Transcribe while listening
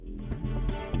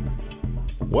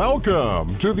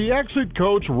Welcome to the Exit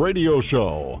Coach Radio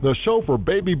Show, the show for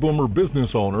baby boomer business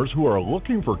owners who are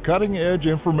looking for cutting-edge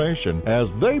information as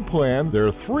they plan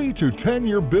their 3 to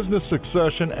 10-year business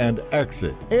succession and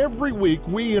exit. Every week,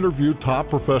 we interview top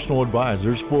professional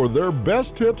advisors for their best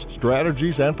tips,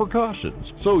 strategies, and precautions,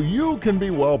 so you can be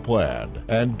well-planned.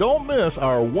 And don't miss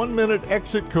our 1-minute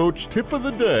Exit Coach tip of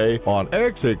the day on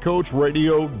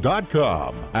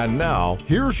ExitCoachRadio.com. And now,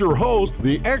 here's your host,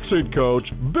 the Exit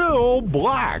Coach, Bill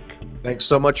Black. Thanks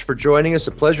so much for joining us.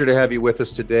 A pleasure to have you with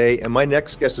us today. And my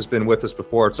next guest has been with us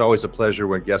before. It's always a pleasure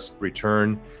when guests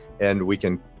return and we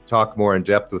can talk more in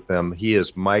depth with them. He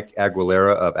is Mike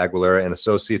Aguilera of Aguilera and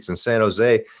Associates in San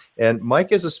Jose. And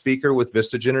Mike is a speaker with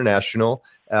Vistage International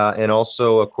and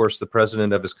also, of course, the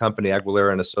president of his company,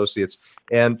 Aguilera and Associates.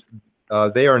 And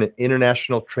they are an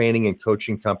international training and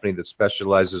coaching company that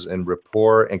specializes in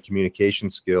rapport and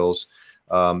communication skills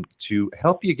to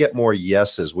help you get more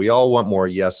yeses. We all want more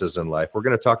yeses in life. We're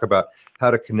going to talk about how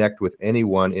to connect with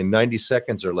anyone in 90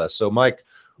 seconds or less. So, Mike,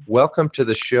 welcome to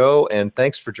the show, and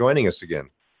thanks for joining us again.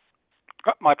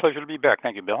 My pleasure to be back.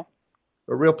 Thank you, Bill.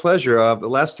 A real pleasure. The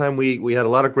last time we had a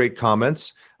lot of great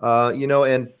comments,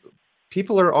 and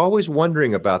people are always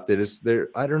wondering about this.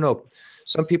 I don't know,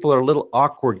 some people are a little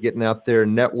awkward getting out there,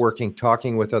 networking,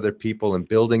 talking with other people, and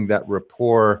building that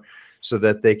rapport so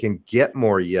that they can get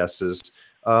more yeses.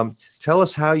 Tell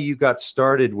us how you got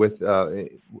started with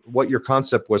what your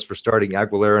concept was for starting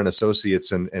Aguilera and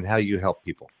Associates and how you help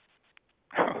people.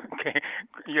 Okay,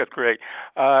 yes, great.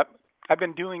 I've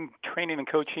been doing training and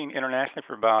coaching internationally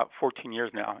for about 14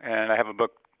 years now, and I have a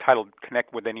book titled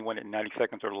Connect with Anyone in 90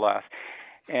 Seconds or Less.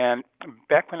 And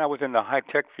back when I was in the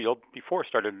high-tech field, before I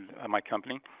started my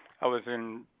company, I was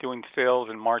doing sales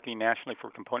and marketing nationally for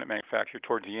component manufacturer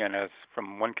towards the end, as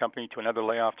from one company to another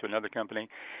layoff to another company.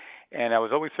 And I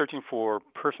was always searching for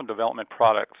personal development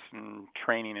products and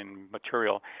training and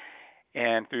material.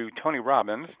 And through Anthony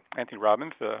Robbins,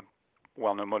 the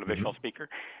well-known motivational speaker,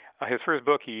 his first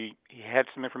book, he had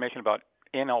some information about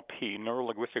NLP,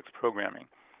 Neuro-Linguistics Programming.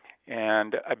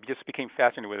 And I just became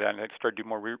fascinated with that, and I started doing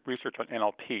more research on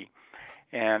NLP.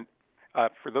 And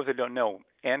for those that don't know,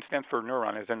 N stands for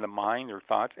neuron, as in the mind or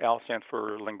thoughts. L stands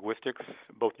for linguistics,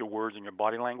 both your words and your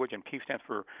body language. And P stands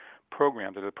for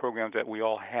programs. They're the programs that we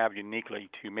all have uniquely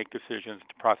to make decisions,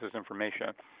 to process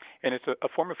information. And it's a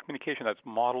form of communication that's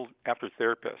modeled after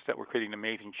therapists that were creating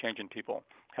amazing change in people,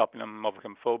 helping them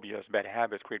overcome phobias, bad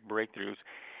habits, create breakthroughs,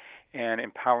 and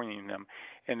empowering them.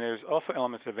 And there's also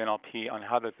elements of NLP on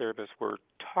how the therapists were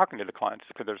talking to the clients,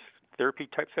 because there's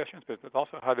therapy-type sessions, but there's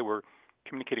also how they were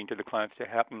communicating to the clients to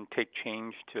help them take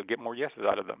change, to get more yeses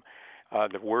out of them,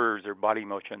 the words, their body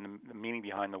motion, the meaning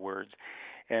behind the words.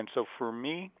 And so for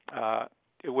me, I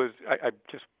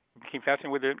just became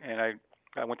fascinated with it, and I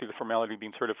went through the formality of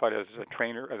being certified as a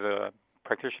trainer, as a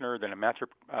practitioner, then a master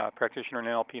practitioner in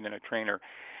NLP, and then a trainer.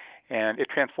 And it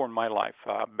transformed my life.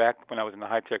 Back when I was in the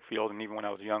high-tech field, and even when I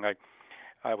was young,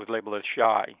 I was labeled as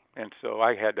shy. And so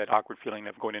I had that awkward feeling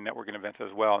of going to networking events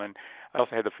as well. And I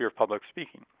also had the fear of public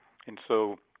speaking. And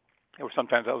so there were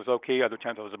sometimes I was okay, other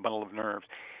times I was a bundle of nerves.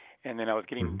 And then I was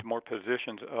getting into more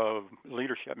positions of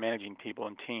leadership, managing people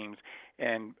and teams,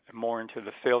 and more into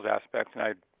the sales aspects, and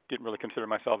I didn't really consider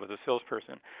myself as a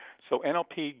salesperson. So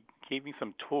NLP gave me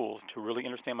some tools to really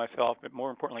understand myself, but more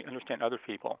importantly, understand other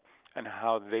people and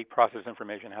how they process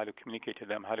information, how to communicate to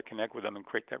them, how to connect with them and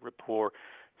create that rapport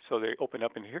so they open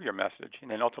up and hear your message. And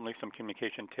then ultimately some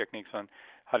communication techniques on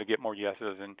how to get more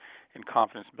yeses and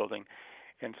confidence building.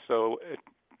 And so it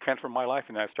transformed my life,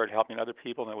 and I started helping other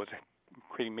people, and it was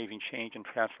creating amazing change and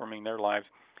transforming their lives.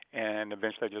 And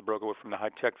eventually I just broke away from the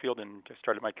high-tech field and just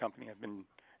started my company. I've been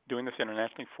doing this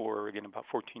internationally for, again, about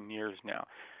 14 years now.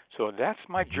 So that's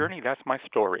my journey. That's my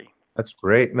story. That's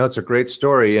great. No, it's a great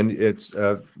story. And it's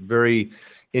very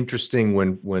interesting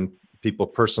when people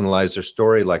personalize their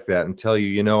story like that and tell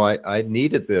you, I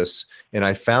needed this and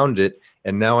I found it,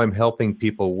 and now I'm helping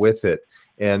people with it.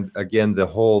 And again, the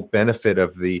whole benefit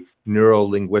of the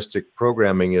neuro-linguistic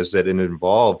programming is that it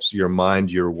involves your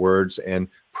mind, your words, and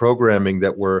programming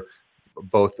that we're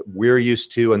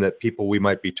used to and that people we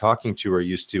might be talking to are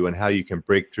used to, and how you can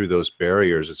break through those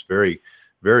barriers. It's very,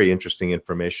 very interesting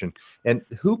information. And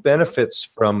who benefits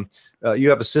from, you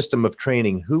have a system of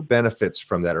training, who benefits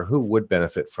from that, or who would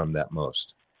benefit from that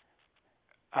most?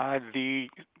 When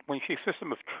you say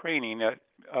system of training,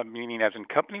 meaning as in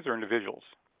companies or individuals?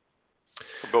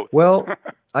 Both. Well,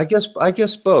 I guess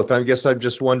both. I guess I'm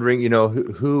just wondering,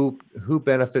 who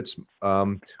benefits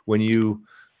when you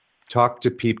talk to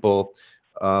people.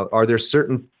 Are there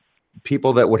certain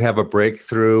people that would have a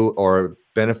breakthrough or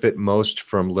benefit most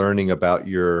from learning about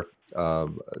your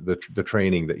the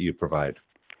training that you provide?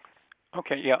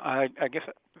 Okay, yeah, I guess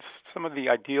some of the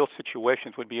ideal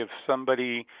situations would be if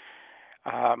somebody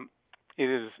um,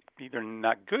 is either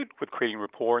not good with creating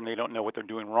rapport and they don't know what they're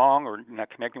doing wrong, or not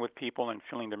connecting with people and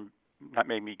feeling them not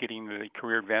maybe getting the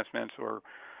career advancements or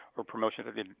promotions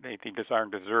that they desire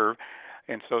and deserve.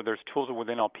 And so there's tools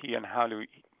within LP on how to,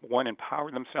 one,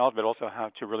 empower themselves, but also how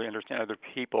to really understand other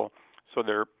people so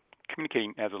they're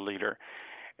communicating as a leader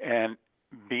and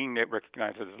being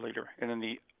recognized as a leader. And then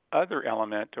the other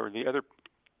element, or the other,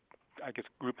 I guess,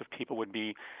 group of people would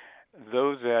be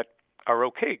those that are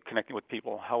okay connecting with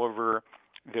people. However,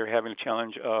 they're having a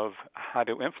challenge of how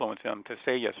to influence them to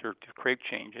say yes or to create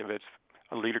change. If it's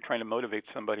a leader trying to motivate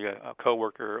somebody, a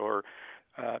coworker, or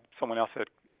someone else that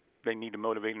they need to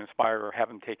motivate and inspire or have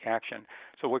them take action.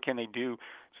 So what can they do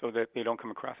so that they don't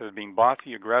come across as being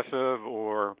bossy, aggressive,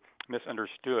 or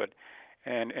misunderstood?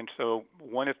 And so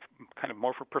one is kind of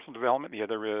more for personal development. The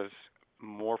other is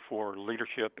more for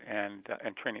leadership and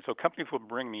training. So companies will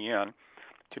bring me in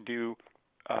to do,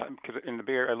 because in the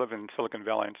Bay Area, I live in Silicon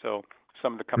Valley, and so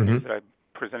some of the companies that I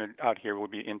presented out here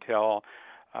would be Intel,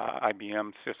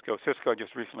 IBM, Cisco. Cisco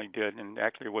just recently did, and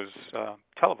actually it was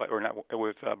televised, or not, it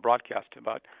was broadcast to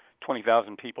about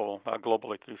 20,000 people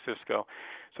globally through Cisco.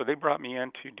 So they brought me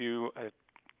in to do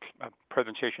a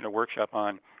presentation, a workshop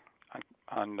on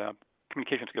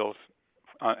communication skills,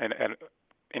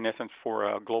 in essence,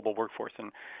 for a global workforce,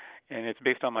 and it's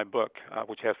based on my book,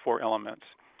 which has 4 elements.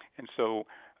 And so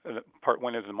part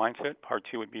 1 is the mindset. Part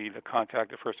 2 would be the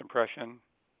contact, the first impression.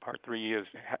 Part 3 is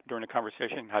during a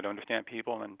conversation, how to understand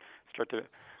people and start to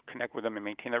connect with them and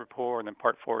maintain that rapport. And then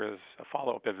part 4 is a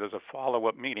follow-up. If there's a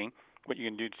follow-up meeting, what you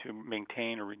can do to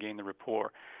maintain or regain the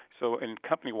rapport. So in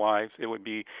company-wise, it would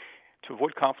be to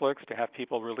avoid conflicts, to have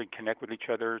people really connect with each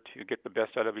other, to get the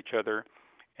best out of each other,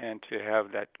 and to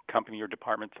have that company or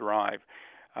department thrive.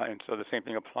 And so the same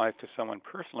thing applies to someone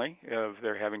personally if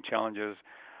they're having challenges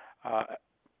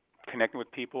connecting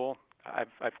with people. I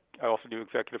also do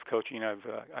executive coaching. I've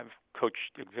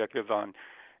coached executives on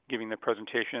giving their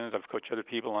presentations. I've coached other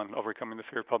people on overcoming the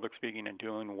fear of public speaking and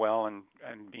doing well and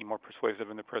being more persuasive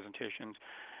in their presentations.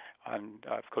 And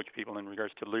I've coached people in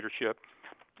regards to leadership.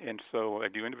 And so I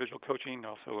do individual coaching,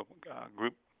 also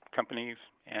group companies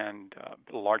and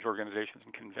large organizations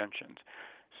and conventions.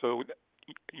 So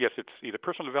yes, it's either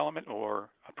personal development or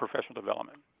professional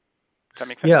development. Does that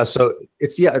make sense? Yeah, so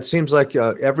it seems like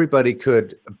everybody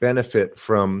could benefit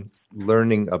from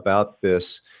learning about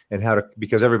this and how to,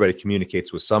 because everybody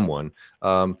communicates with someone.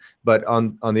 But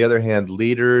on the other hand,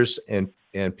 leaders and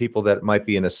people that might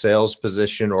be in a sales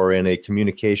position or in a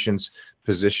communications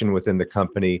position within the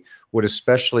company would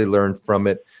especially learn from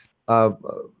it.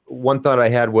 One thought I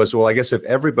had was, well, I guess if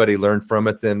everybody learned from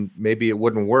it, then maybe it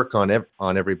wouldn't work on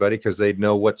everybody because they'd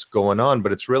know what's going on.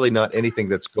 But it's really not anything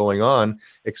that's going on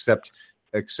except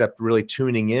really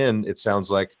tuning in. It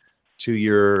sounds like to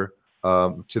your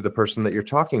to the person that you're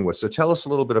talking with. So tell us a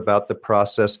little bit about the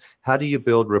process. How do you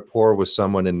build rapport with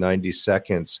someone in 90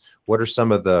 seconds? What are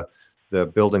some of the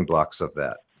building blocks of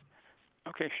that?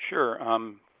 Okay, sure.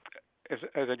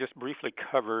 As I just briefly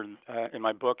covered in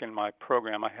my book and my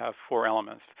program, I have 4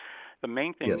 elements. The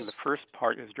main thing, Yes. the first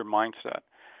part, is your mindset.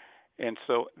 And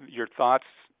so your thoughts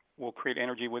will create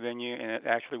energy within you, and it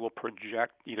actually will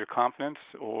project either confidence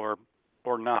or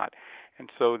not. And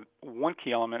so one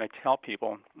key element I tell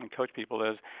people and coach people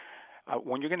is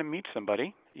when you're going to meet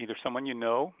somebody, either someone you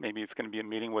know, maybe it's going to be a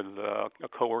meeting with a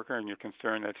coworker and you're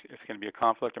concerned that it's going to be a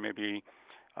conflict, or maybe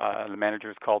the manager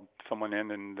has called someone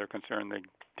in and they're concerned they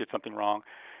did something wrong,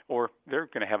 or they're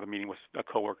going to have a meeting with a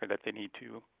coworker that they need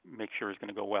to make sure is going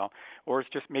to go well, or it's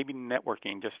just maybe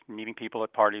networking, just meeting people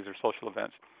at parties or social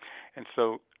events. And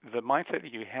so the mindset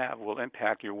that you have will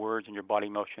impact your words and your body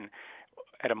motion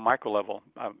at a micro level,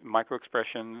 micro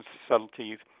expressions,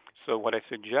 subtleties. So what I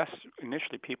suggest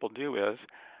initially people do is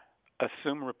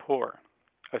assume rapport.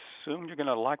 Assume you're going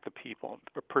to like the people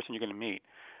or person you're going to meet.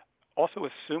 Also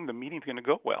assume the meeting's going to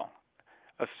go well.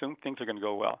 Assume things are going to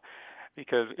go well.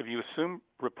 Because if you assume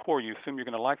rapport, you assume you're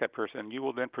going to like that person, you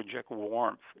will then project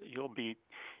warmth. You'll be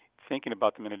thinking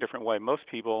about them in a different way. Most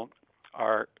people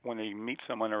are, when they meet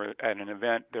someone or at an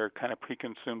event, they're kind of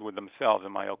preconsumed with themselves.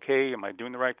 Am I okay? Am I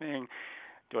doing the right thing?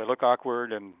 Do I look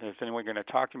awkward? And is anyone going to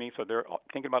talk to me? So they're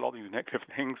thinking about all these negative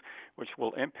things, which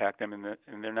will impact them, and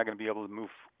they're not going to be able to move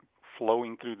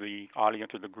flowing through the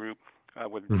audience or the group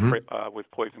with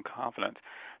poise and confidence.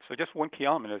 So just one key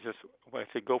element is just what I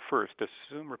say: go first.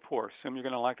 Assume rapport. Assume you're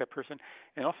going to like that person,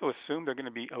 and also assume they're going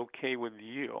to be okay with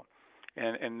you,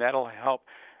 and that'll help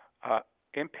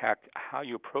impact how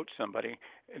you approach somebody.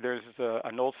 There's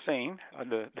an old saying,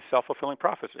 the self-fulfilling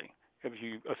prophecy. If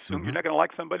you assume you're Mm-hmm. not going to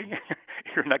like somebody,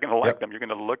 you're not going to like Yep. them. You're going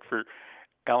to look for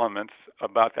elements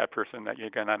about that person that you're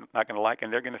not going to like,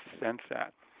 and they're going to sense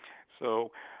that.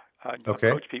 So Okay.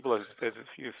 approach people as if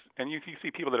you, and you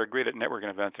see people that are great at networking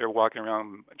events. They're walking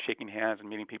around shaking hands and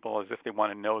meeting people as if they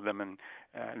want to know them and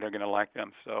they're going to like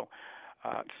them. So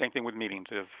same thing with meetings.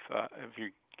 If you're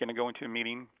going to go into a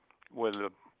meeting with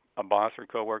a boss or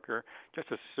coworker, just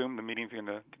assume the meeting's going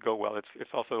to go well. It's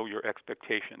also your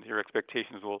expectations. Your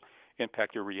expectations will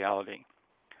impact your reality.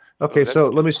 So Okay. that's So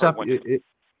let just me part stop. one tip.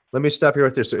 Let me stop you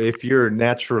right there. So if you're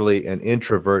naturally an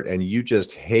introvert and you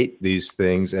just hate these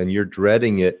things and you're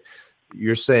dreading it,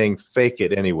 you're saying fake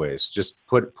it anyways. Just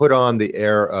put on the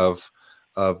air of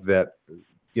that,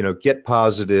 get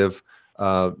positive,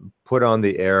 put on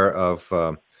the air of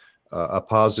a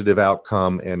positive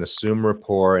outcome and assume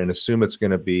rapport and assume it's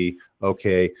going to be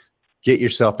okay. Get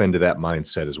yourself into that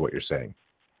mindset is what you're saying,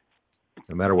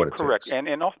 no matter what it Correct. takes.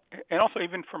 And also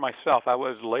even for myself, I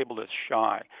was labeled as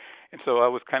shy, and so I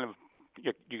was kind of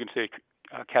you can say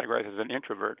categorized as an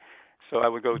introvert. So I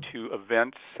would go to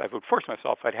events. I would force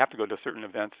myself. I'd have to go to certain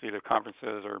events, either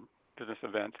conferences or business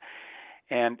events,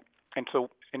 and and so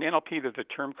in NLP, there's a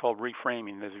term called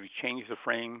reframing. There's you change the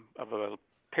frame of a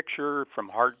picture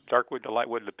from dark wood to light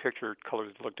wood, the picture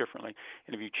colors look differently.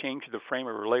 And if you change the frame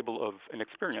or label of an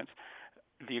experience,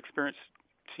 the experience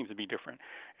seems to be different.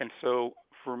 And so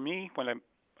for me, when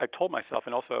I told myself,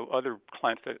 and also other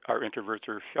clients that are introverts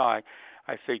or shy,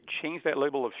 I say change that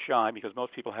label of shy because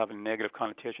most people have a negative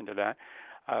connotation to that.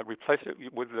 Replace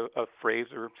it with a phrase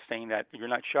or saying that you're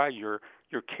not shy, you're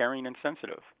caring and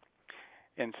sensitive.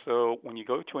 And so when you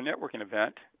go to a networking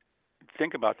event,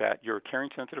 think about that. You're a caring,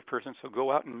 sensitive person, so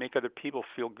go out and make other people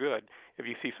feel good. If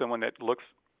you see someone that looks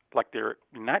like they're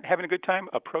not having a good time,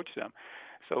 approach them.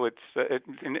 So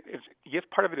yes,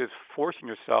 part of it is forcing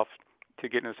yourself to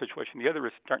get in a situation. The other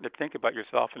is starting to think about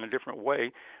yourself in a different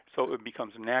way, so it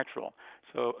becomes natural.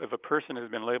 So if a person has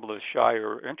been labeled as shy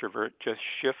or introvert, just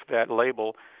shift that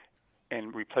label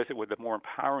and replace it with a more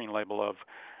empowering label of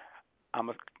I'm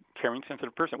a caring,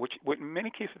 sensitive person, which in many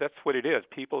cases that's what it is.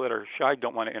 People that are shy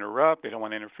don't want to interrupt, they don't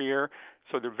want to interfere,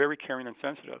 so they're very caring and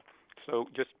sensitive. So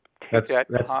just take That's that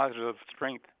that's positive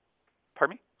strength.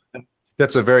 Pardon me?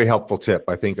 That's a very helpful tip.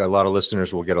 I think a lot of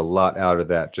listeners will get a lot out of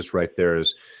that. Just right there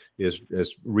is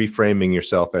reframing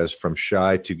yourself as from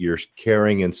shy to you're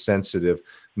caring and sensitive,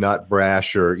 not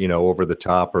brash or over the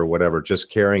top or whatever. Just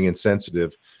caring and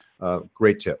sensitive.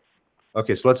 Great tip.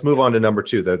 Okay, so let's move Yes. on to number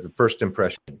two, the first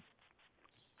impression.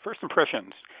 First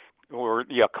impressions, or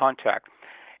yeah, contact.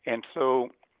 And so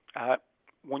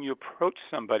when you approach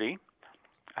somebody,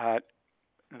 uh,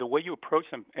 the way you approach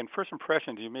them, and first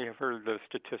impressions, you may have heard the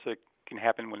statistic can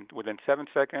happen within 7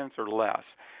 seconds or less.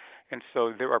 And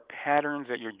so there are patterns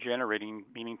that you're generating,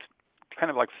 meaning kind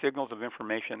of like signals of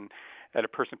information that a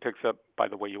person picks up by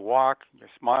the way you walk, your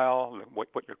smile, what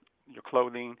your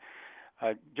clothing,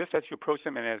 just as you approach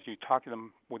them and as you talk to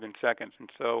them within seconds. And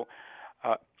so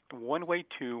uh, one way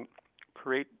to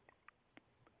create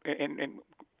and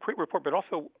create rapport, but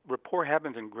also rapport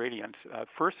happens in gradients.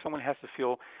 First, someone has to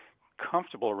feel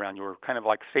comfortable around you or kind of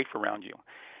like safe around you.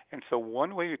 And so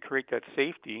one way to create that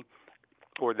safety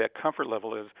or that comfort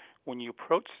level is when you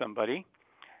approach somebody,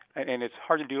 and it's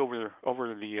hard to do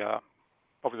over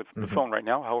the Hmm. phone right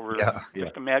now. However, Yeah, yeah.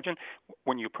 just imagine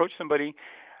when you approach somebody,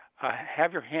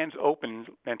 have your hands open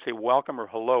and say welcome or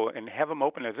hello, and have them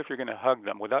open as if you're going to hug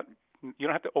them. You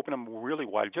don't have to open them really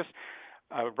wide. Just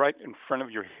right in front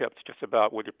of your hips, just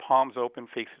about with your palms open,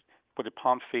 with your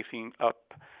palms facing up,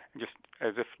 just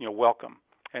as if welcome,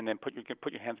 and then you can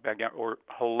put your hands back down, or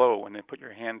hello, and then put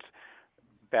your hands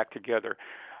back together.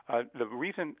 The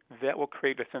reason that will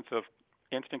create a sense of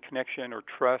instant connection or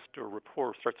trust or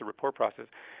rapport, starts the rapport process.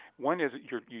 One is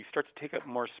you start to take up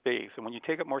more space, and when you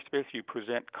take up more space, you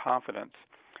present confidence.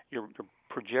 You're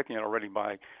projecting it already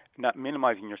by not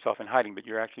minimizing yourself and hiding, but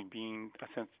you're actually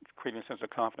creating a sense of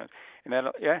confidence, and that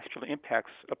actually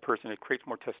impacts a person. It creates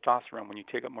more testosterone when you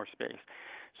take up more space.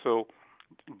 So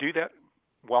do that,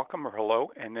 welcome or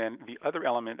hello, and then the other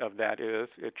element of that is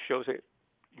it shows that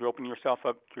you're opening yourself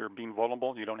up, you're being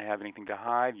vulnerable, you don't have anything to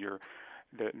hide, you're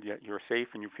safe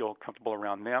and you feel comfortable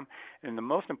around them. And the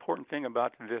most important thing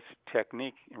about this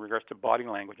technique in regards to body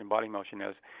language and body motion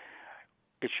is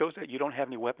it shows that you don't have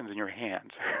any weapons in your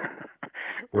hands,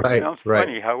 which Right, sounds right.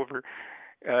 funny. However,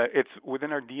 it's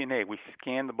within our DNA. We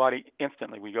scan the body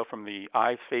instantly. We go from the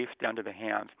eyes, face, down to the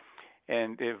hands.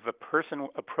 And if a person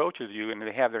approaches you and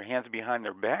they have their hands behind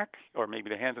their back or maybe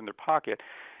their hands in their pocket,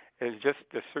 it's just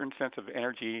a certain sense of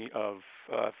energy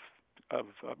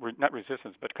not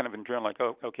resistance, but kind of adrenaline, like,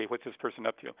 oh, okay, what's this person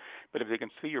up to? But if they can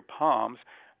see your palms,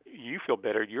 you feel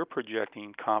better, you're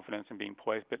projecting confidence and being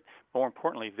poised, but more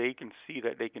importantly, they can see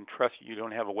that they can trust you. You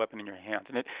don't have a weapon in your hands.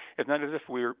 And it's not as if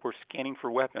we're scanning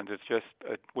for weapons. It's just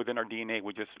within our DNA.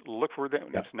 We just look for them.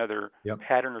 Yep. It's another Yep.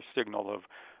 pattern or signal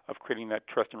of creating that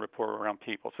trust and rapport around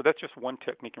people. So that's just one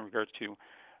technique in regards to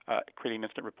creating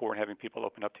instant rapport and having people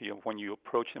open up to you when you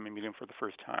approach them and meet them for the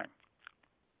first time.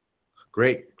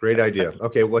 Great idea.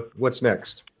 Okay, what's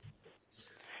next?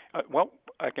 Well,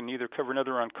 I can either cover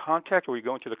another on contact, or we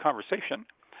go into the conversation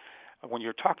when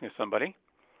you're talking to somebody.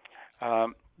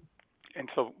 And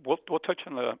so we'll touch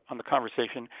on the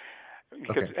conversation,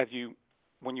 because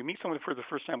when you meet someone for the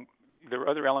first time, there are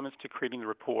other elements to creating the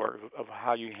rapport of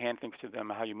how you hand things to them,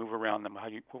 how you move around them, how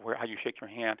you shake their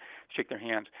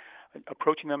hands.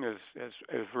 Approaching them is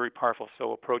very powerful.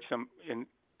 So approach them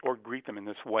or greet them in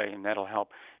this way, and that'll help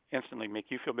instantly make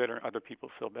you feel better, other people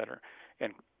feel better,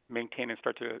 and maintain and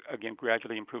start to, again,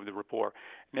 gradually improve the rapport.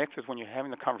 Next is when you're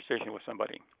having a conversation with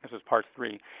somebody. This is part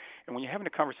 3. And when you're having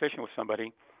a conversation with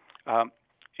somebody,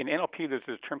 in NLP, there's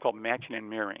this term called matching and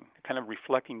mirroring, kind of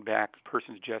reflecting back a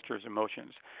person's gestures,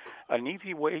 emotions. An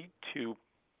easy way to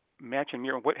match and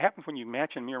mirror, what happens when you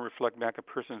match and mirror and reflect back a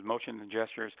person's motions and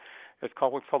gestures, it's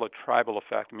called what's called a tribal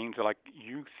effect. It means that, like,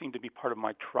 you seem to be part of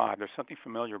my tribe. There's something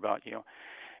familiar about you.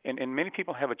 And many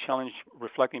people have a challenge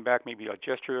reflecting back maybe a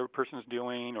gesture a person's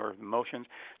doing or emotions.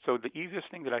 So the easiest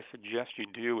thing that I suggest you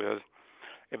do is,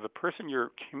 if a person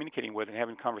you're communicating with and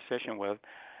having a conversation with,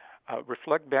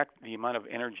 reflect back the amount of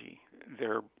energy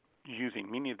they're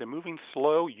using. Meaning, if they're moving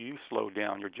slow, you slow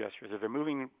down your gestures. If they're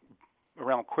moving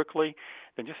around quickly,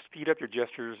 then just speed up your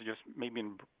gestures, just maybe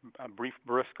in a brief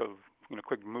burst of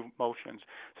quick motions.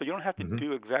 So you don't have to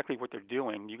do exactly what they're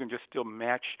doing. You can just still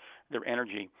match their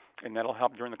energy, and that'll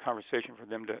help during the conversation for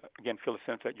them to, again, feel a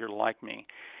sense that you're like me.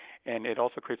 And it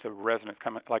also creates a resonance,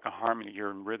 kind of like a harmony.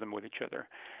 You're in rhythm with each other.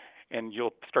 And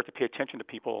you'll start to pay attention to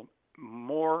people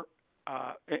more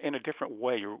in a different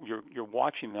way. You're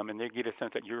watching them, and they get a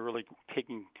sense that you're really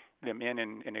taking them in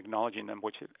and acknowledging them,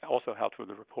 which also helps with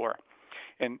the rapport.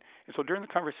 And so during the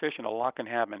conversation, a lot can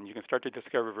happen. You can start to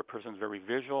discover if a person's very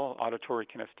visual, auditory,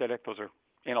 kinesthetic. Those are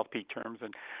NLP terms,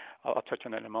 and I'll touch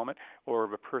on that in a moment. Or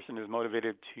if a person is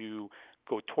motivated to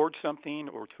go towards something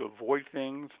or to avoid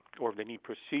things, or if they need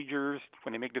procedures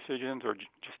when they make decisions, or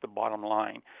just the bottom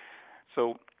line.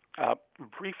 So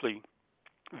briefly,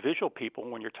 visual people,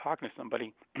 when you're talking to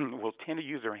somebody, will tend to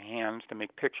use their hands to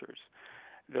make pictures.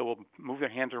 They will move their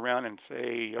hands around and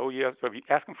say, oh, yes. So if you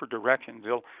ask them for directions,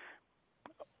 they'll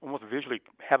almost visually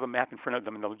have a map in front of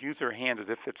them, and they'll use their hands as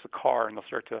if it's a car, and they'll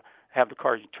start to have the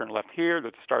car, you turn left here,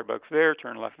 there's a Starbucks there,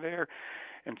 turn left there.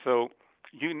 And so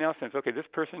you now sense, okay, this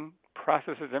person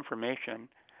processes information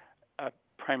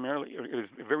primarily, is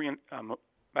very,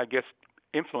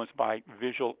 influenced by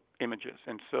visual images.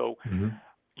 And so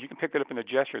you can pick that up in a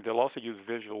gesture. They'll also use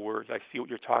visual words. I see what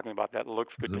you're talking about. That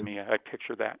looks good to me. I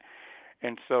picture that.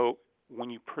 And so when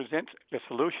you present a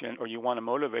solution, or you want to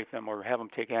motivate them or have them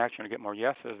take action or get more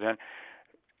yeses, then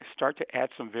start to add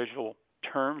some visual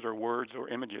terms or words or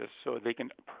images so they can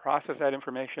process that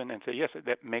information and say, yes,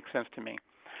 that makes sense to me.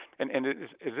 And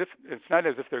it's not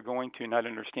as if they're going to not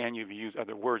understand you if you use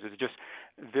other words. It's just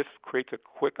this creates a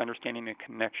quick understanding and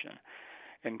connection.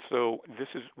 And so this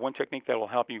is one technique that will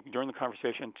help you during the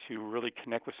conversation to really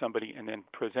connect with somebody and then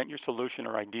present your solution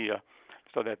or idea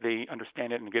so that they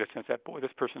understand it and get a sense that, boy,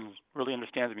 this person really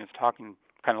understands me and is talking,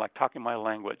 kind of like talking my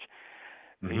language.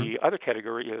 The other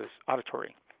category is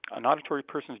auditory. An auditory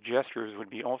person's gestures would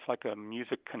be almost like a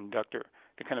music conductor.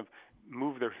 They kind of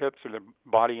move their hips or their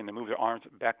body, and they move their arms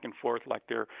back and forth like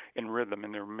they're in rhythm,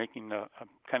 and they're making a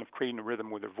kind of creating a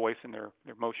rhythm with their voice and their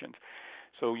motions.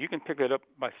 So you can pick that up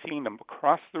by seeing them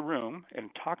across the room and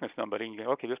talking to somebody, and you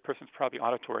go, okay, this person's probably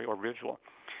auditory or visual.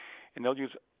 And they'll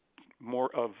use more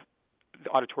of the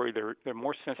auditory. They're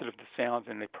more sensitive to sounds,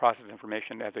 and they process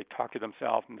information as they talk to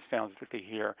themselves and the sounds that they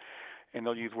hear. And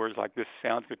they'll use words like, this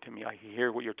sounds good to me. I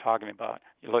hear what you're talking about.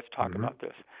 Let's talk about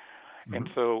this. And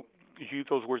so you use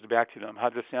those words back to them. How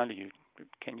does this sound to you?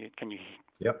 Can you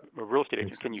a real estate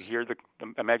agent, can you hear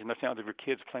imagine the sounds of your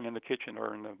kids playing in the kitchen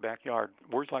or in the backyard?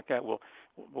 Words like that will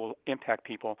impact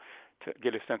people to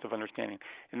get a sense of understanding.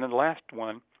 And then the last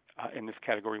one in this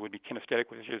category would be kinesthetic,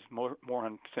 which is more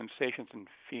on sensations and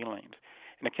feelings.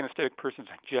 And a kinesthetic person's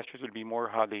gestures would be more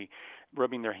how they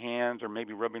rubbing their hands or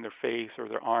maybe rubbing their face or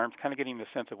their arms, kind of getting the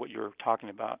sense of what you're talking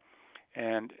about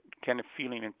and kind of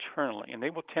feeling internally. And they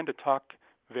will tend to talk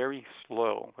very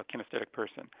slow, a kinesthetic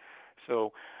person.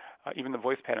 So even the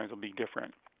voice patterns will be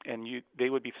different. And they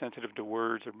would be sensitive to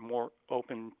words or more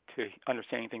open to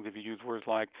understanding things if you use words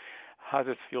like, how does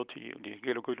this feel to you? Do you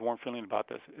get a good warm feeling about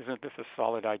this? Isn't this a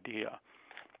solid idea?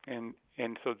 And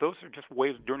so those are just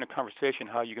ways during the conversation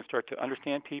how you can start to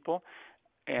understand people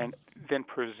and then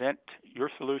present your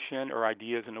solution or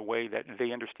ideas in a way that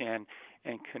they understand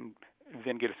and can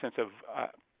then get a sense of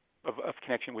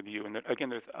connection with you. And again,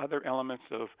 there's other elements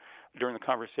of during the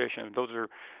conversation. Those are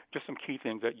just some key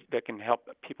things that can help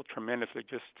people tremendously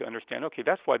just to understand, okay,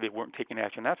 that's why they weren't taking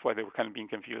action. That's why they were kind of being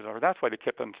confused, or that's why they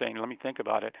kept on saying, let me think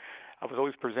about it. I was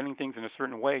always presenting things in a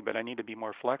certain way, but I need to be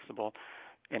more flexible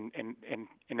and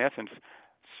in essence,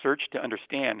 search to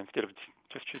understand instead of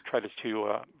just to try to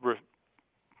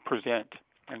present.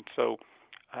 And so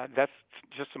that's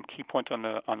just some key points on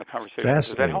the conversation.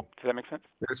 Does that help? Does that make sense?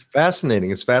 It's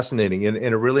fascinating. It's fascinating. And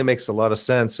it really makes a lot of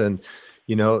sense. And,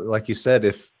 like you said,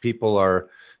 if people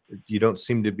you don't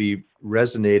seem to be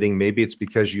resonating, maybe it's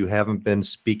because you haven't been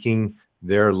speaking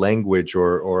their language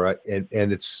and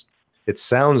it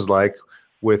sounds like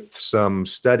with some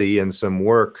study and some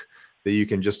work that you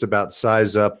can just about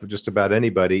size up just about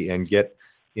anybody and get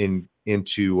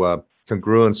into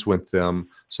congruence with them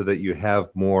so that you have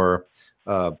more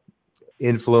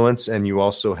influence and you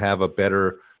also have a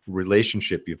better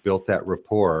relationship. You've built that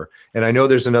rapport. And I know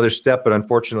there's another step, but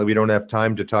unfortunately we don't have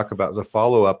time to talk about the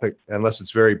follow-up unless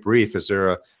it's very brief. Is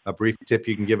there a brief tip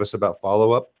you can give us about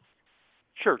follow-up?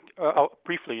 Sure.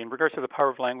 Briefly, in regards to the power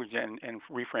of language and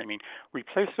reframing,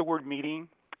 replace the word meeting,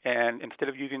 and instead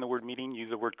of using the word meeting, use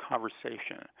the word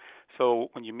conversation. So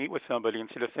when you meet with somebody,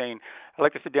 instead of saying, I'd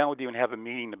like to sit down with you and have a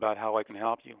meeting about how I can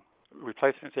help you,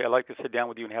 replace it and say, I'd like to sit down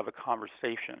with you and have a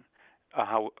conversation,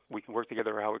 how we can work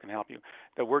together or how we can help you.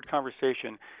 The word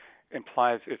conversation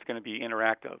implies it's going to be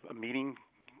interactive. A meeting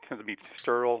tends to be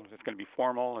sterile, it's going to be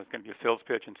formal, it's going to be a sales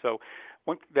pitch. And so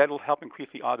that'll help increase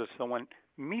the odds of someone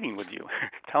meeting with you.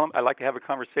 Tell them, I'd like to have a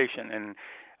conversation. And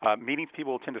meetings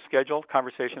people tend to schedule.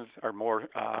 Conversations are more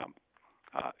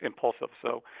impulsive.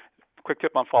 So quick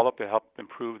tip on follow-up to help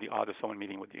improve the odds of someone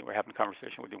meeting with you or having a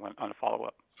conversation with you on a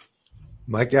follow-up.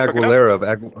 Mike Aguilera of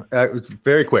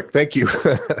very quick. Thank you.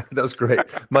 That was great.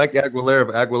 Mike Aguilera of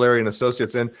Aguilera and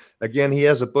Associates. And again, he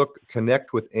has a book,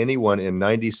 Connect with Anyone in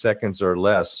 90 Seconds or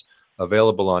Less,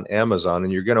 available on Amazon.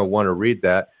 And you're going to want to read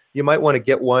that. You might want to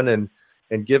get one and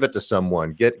give it to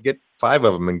someone. Get 5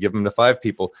 of them and give them to 5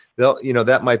 people.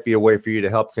 That might be a way for you to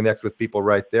help connect with people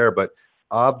right there. But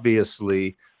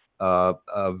obviously,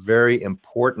 a very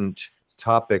important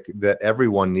topic that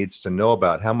everyone needs to know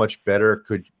about. How much better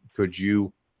could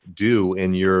you do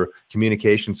in your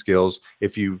communication skills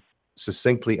if you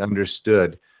succinctly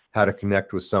understood how to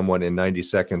connect with someone in 90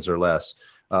 seconds or less?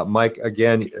 Mike,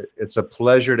 again, it's a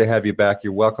pleasure to have you back.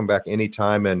 You're welcome back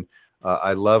anytime. And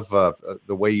I love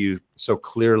the way you so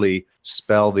clearly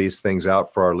spell these things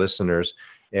out for our listeners.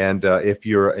 And if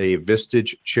you're a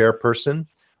Vistage chairperson,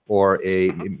 or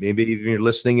maybe even you're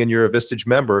listening and you're a Vistage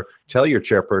member, tell your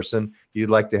chairperson you'd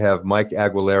like to have Mike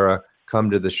Aguilera come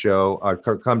to the show or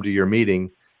come to your meeting,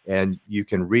 and you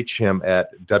can reach him at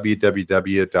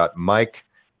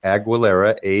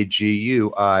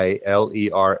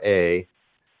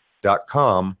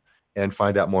www.mikeaguilera.com and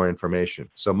find out more information.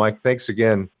 So, Mike, thanks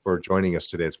again for joining us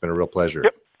today. It's been a real pleasure.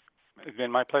 Yep. It's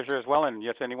been my pleasure as well. And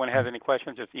yes, anyone has any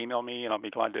questions, just email me, and I'll be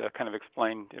glad to kind of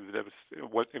explain if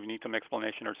you need some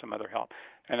explanation or some other help.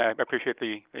 And I appreciate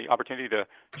the opportunity to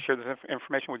share this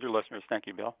information with your listeners. Thank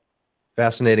you, Bill.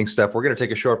 Fascinating stuff. We're going to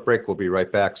take a short break. We'll be right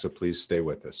back, so please stay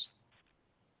with us.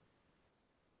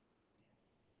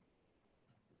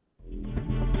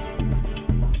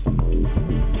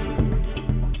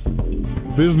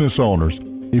 Business owners,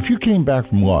 if you came back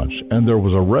from lunch and there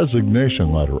was a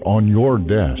resignation letter on your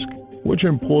desk, which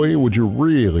employee would you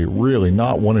really, really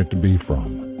not want it to be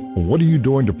from? What are you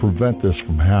doing to prevent this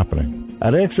from happening?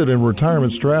 At Exit and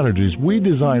Retirement Strategies, we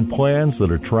design plans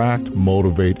that attract,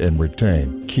 motivate, and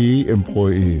retain key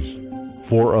employees.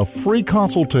 For a free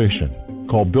consultation,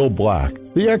 call Bill Black,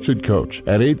 the Exit Coach,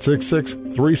 at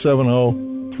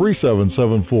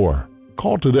 866-370-3774.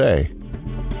 Call today.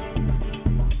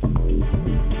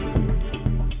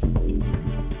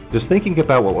 Does thinking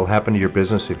about what will happen to your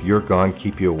business if you're gone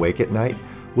keep you awake at night?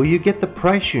 Will you get the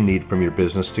price you need from your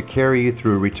business to carry you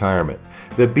through retirement?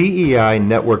 The BEI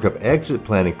network of exit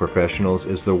planning professionals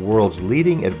is the world's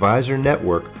leading advisor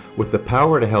network with the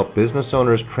power to help business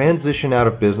owners transition out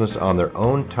of business on their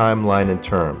own timeline and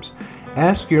terms.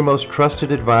 Ask your most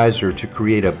trusted advisor to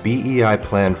create a BEI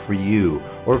plan for you,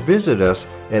 or visit us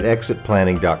at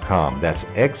exitplanning.com. That's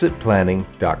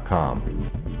exitplanning.com.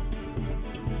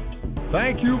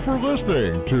 Thank you for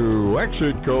listening to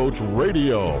Exit Coach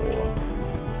Radio.